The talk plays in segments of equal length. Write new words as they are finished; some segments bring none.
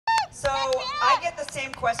So I get the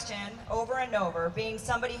same question over and over. Being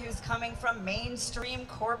somebody who's coming from mainstream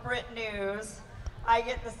corporate news, I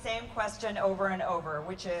get the same question over and over,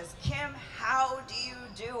 which is, Kim, how do you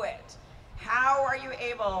do it? How are you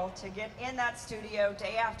able to get in that studio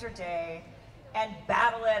day after day and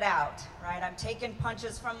battle it out, right? I'm taking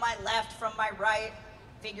punches from my left, from my right,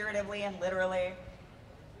 figuratively and literally.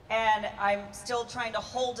 And I'm still trying to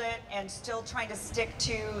hold it and still trying to stick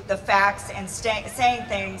to the facts and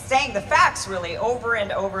saying the facts really over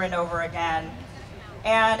and over and over again.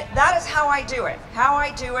 And that is how I do it. How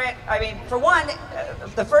I do it, I mean, for one,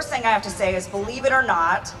 the first thing I have to say is, believe it or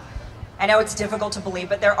not, I know it's difficult to believe,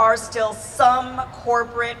 but there are still some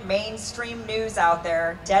corporate mainstream news out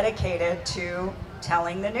there dedicated to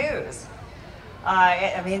telling the news.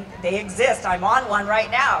 I mean, they exist. I'm on one right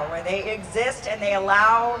now where they exist and they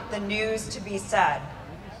allow the news to be said.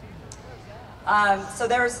 So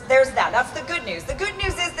there's that. That's the good news. The good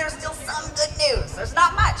news is there's still some good news. There's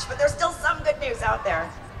not much, but there's still some good news out there.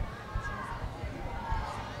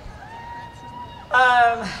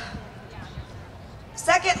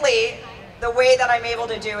 Secondly, the way that I'm able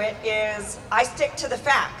to do it is I stick to the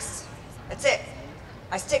facts. That's it.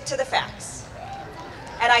 I stick to the facts.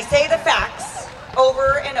 And I say the facts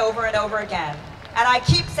over and over and over again. And I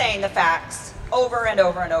keep saying the facts over and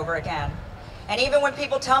over and over again. And even when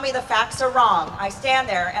people tell me the facts are wrong, I stand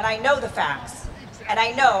there and I know the facts. And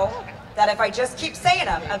I know that if I just keep saying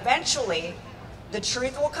them, eventually the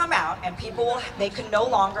truth will come out and they can no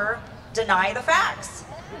longer deny the facts.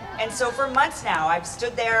 And so for months now, I've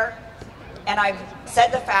stood there and I've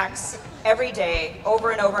said the facts every day,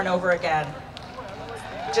 over and over and over again.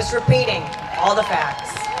 Just repeating all the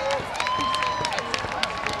facts.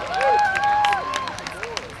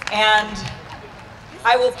 And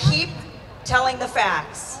I will keep telling the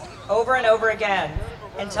facts over and over again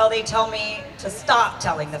until they tell me to stop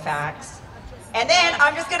telling the facts. And then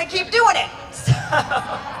I'm just going to keep doing